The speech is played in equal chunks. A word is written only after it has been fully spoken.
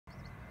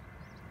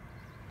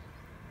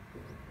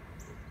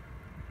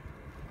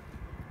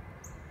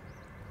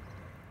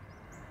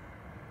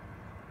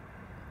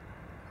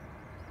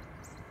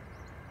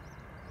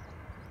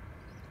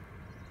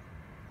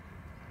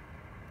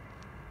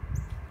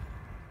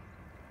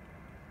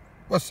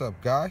What's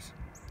up, guys?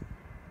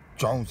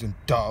 Drones and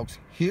Dogs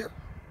here,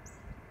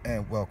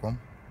 and welcome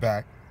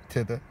back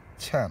to the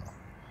channel.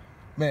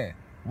 Man,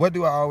 what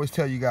do I always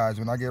tell you guys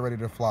when I get ready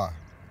to fly?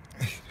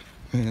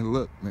 Man,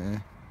 look,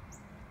 man.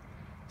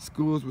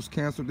 Schools was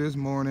canceled this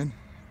morning.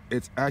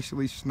 It's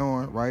actually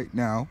snowing right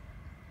now.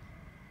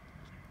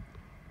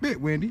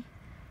 Bit windy,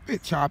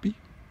 bit choppy.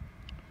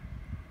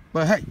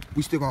 But hey,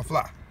 we still gonna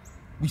fly.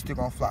 We still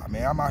gonna fly,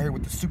 man. I'm out here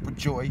with the Super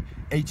Joy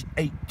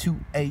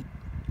H828.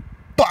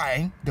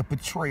 Bang, the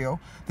Betrayal.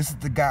 This is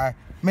the guy.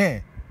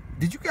 Man,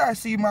 did you guys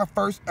see my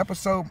first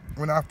episode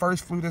when I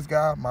first flew this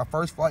guy? My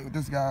first flight with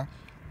this guy.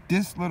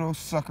 This little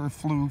sucker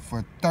flew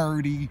for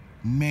 30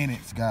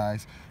 minutes,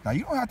 guys. Now,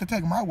 you don't have to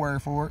take my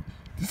word for it.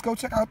 Just go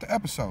check out the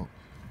episode.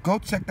 Go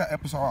check that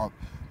episode out.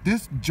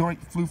 This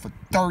joint flew for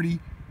 30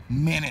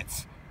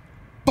 minutes.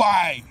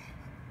 Bang!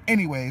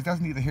 Anyways,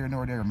 that's neither here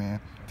nor there, man.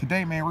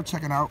 Today, man, we're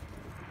checking out.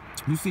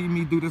 You see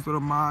me do this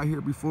little mod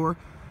here before.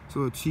 It's a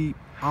little cheap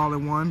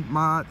all-in-one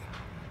mod.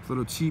 It's a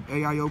little cheap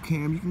AIO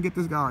cam. You can get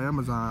this guy on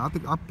Amazon. I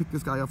think I picked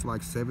this guy up for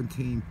like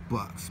 17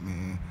 bucks,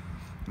 man.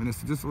 And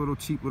it's just a little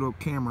cheap little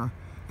camera,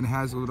 and it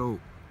has a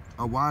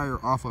wire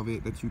off of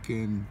it that you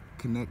can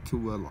connect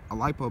to a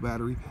LiPo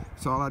battery.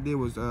 So all I did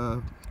was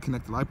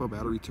connect the LiPo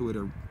battery to it,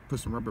 or put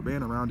some rubber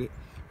band around it,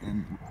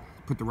 and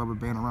put the rubber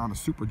band around the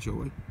Super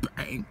Joy.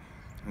 Bang!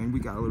 And we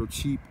got a little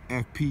cheap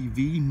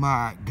FPV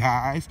mod,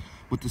 guys,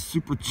 with the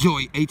Super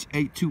Joy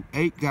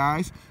H828,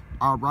 guys.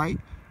 All right,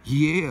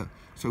 yeah.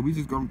 So we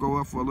just gonna go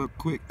up for a little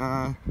quick,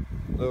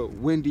 little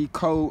windy,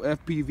 cold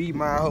FPV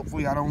mod.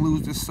 Hopefully I don't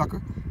lose this sucker.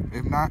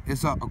 If not,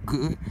 it's up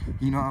good.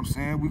 You know what I'm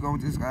saying? We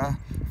gonna just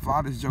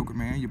fly this joker,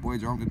 man. Your boy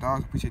Drone the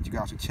Dogs. Appreciate you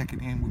guys for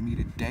checking in with me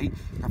today.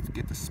 Don't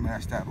forget to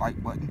smash that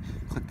like button,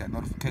 click that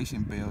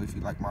notification bell if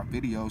you like my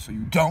videos, so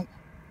you don't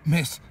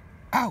miss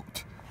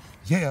out.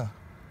 Yeah.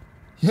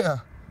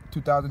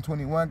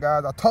 2021,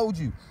 guys. I told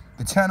you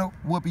the channel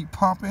will be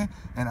pumping,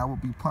 and I will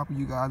be pumping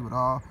you guys with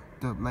all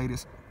the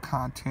latest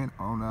content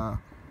on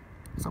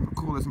some of the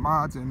coolest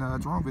mods and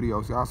drone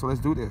videos, y'all. So let's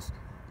do this.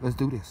 Let's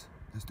do this.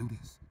 Let's do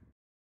this.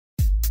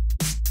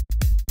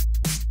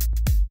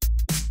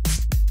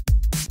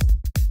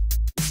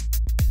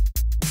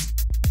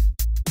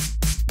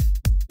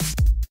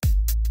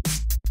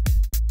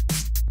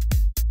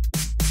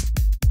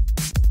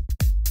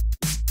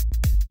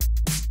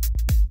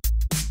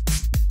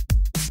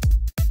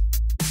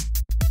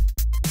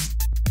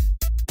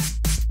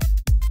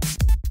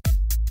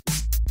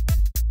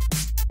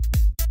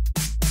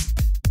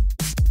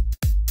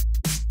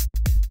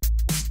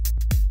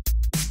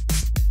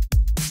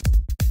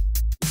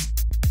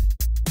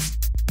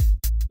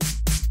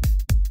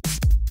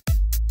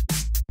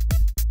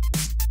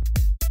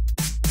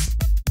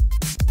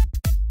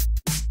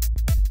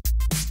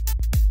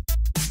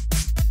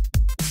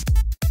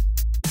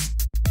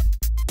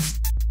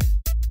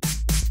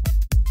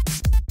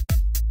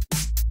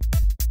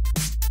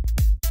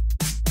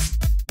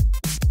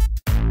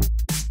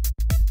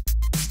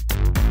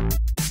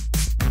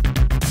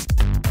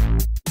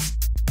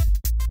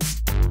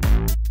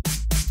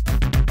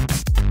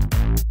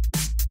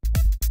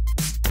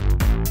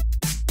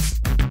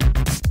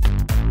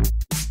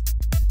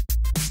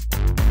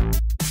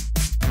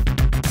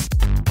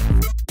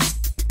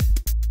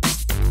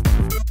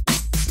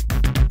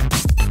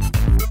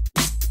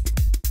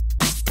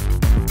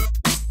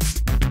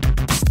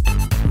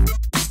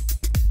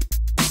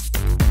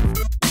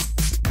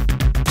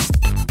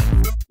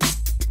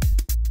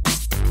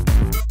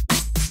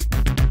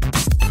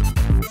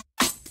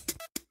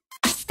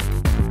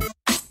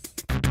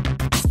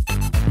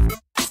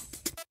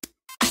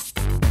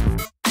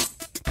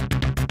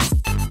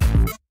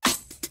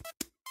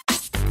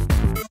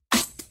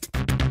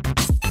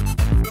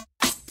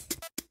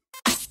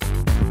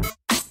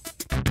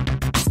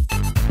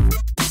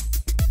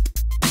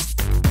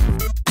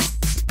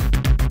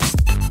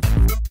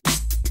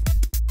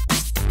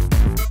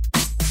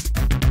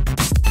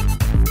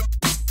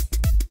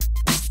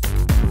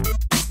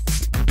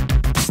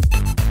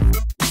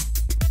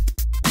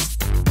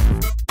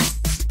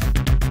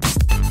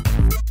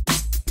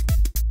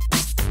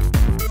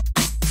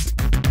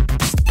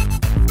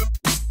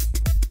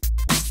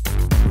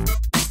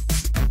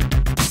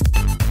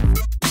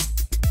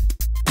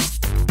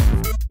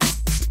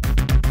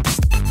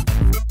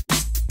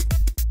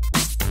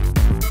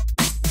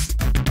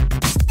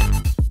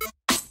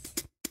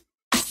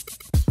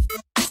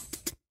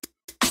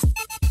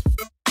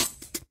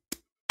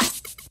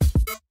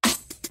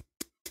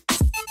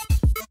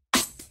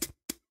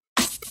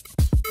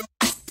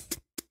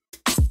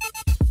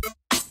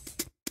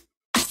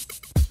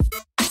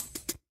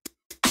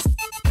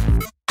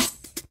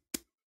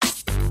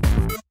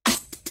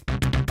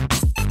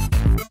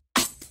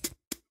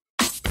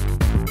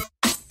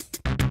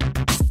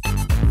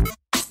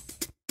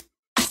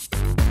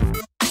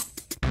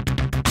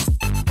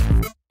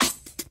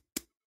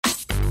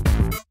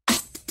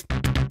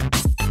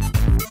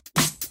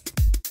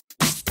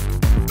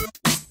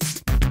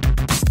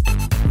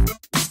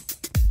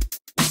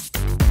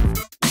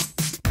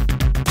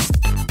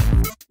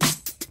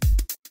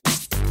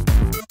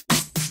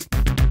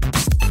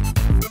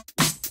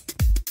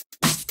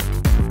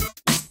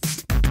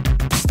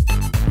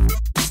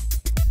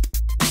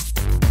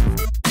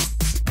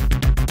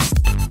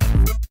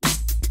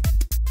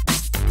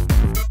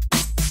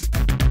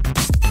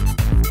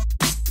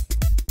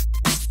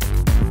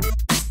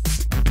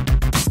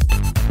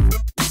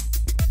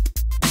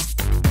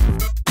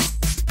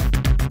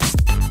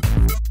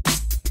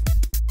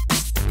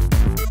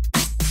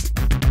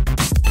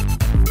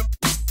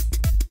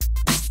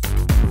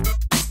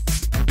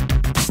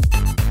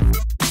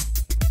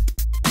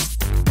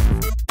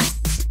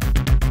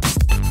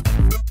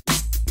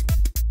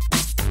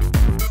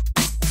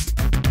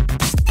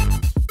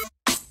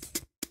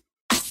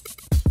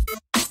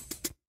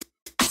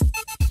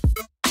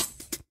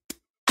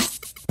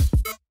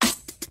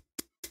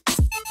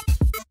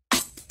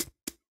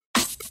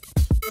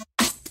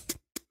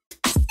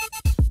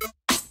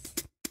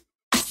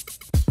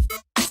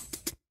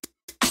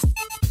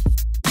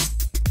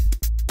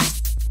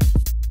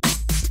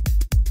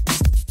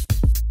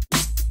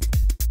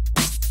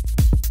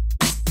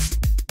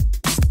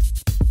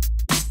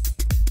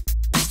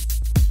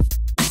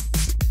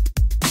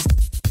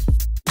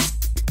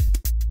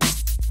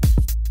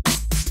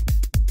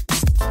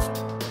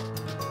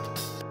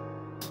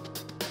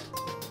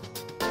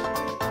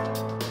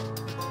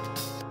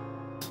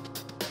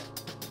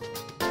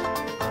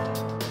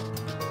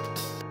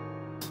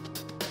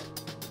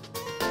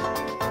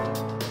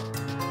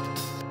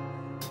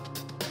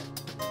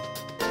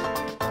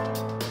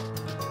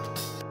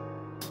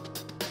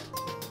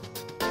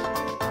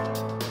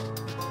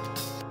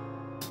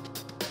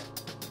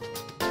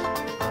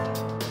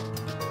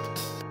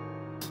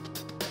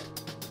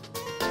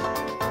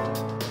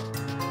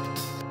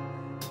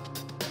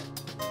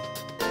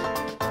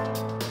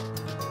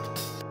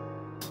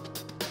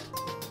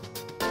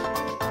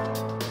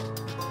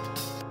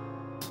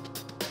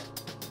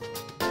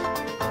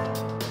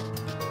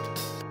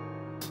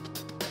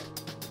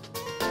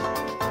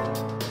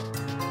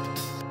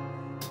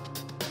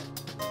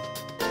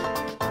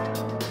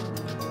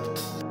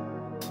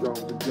 Drones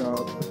and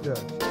Jobs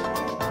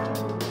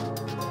Production.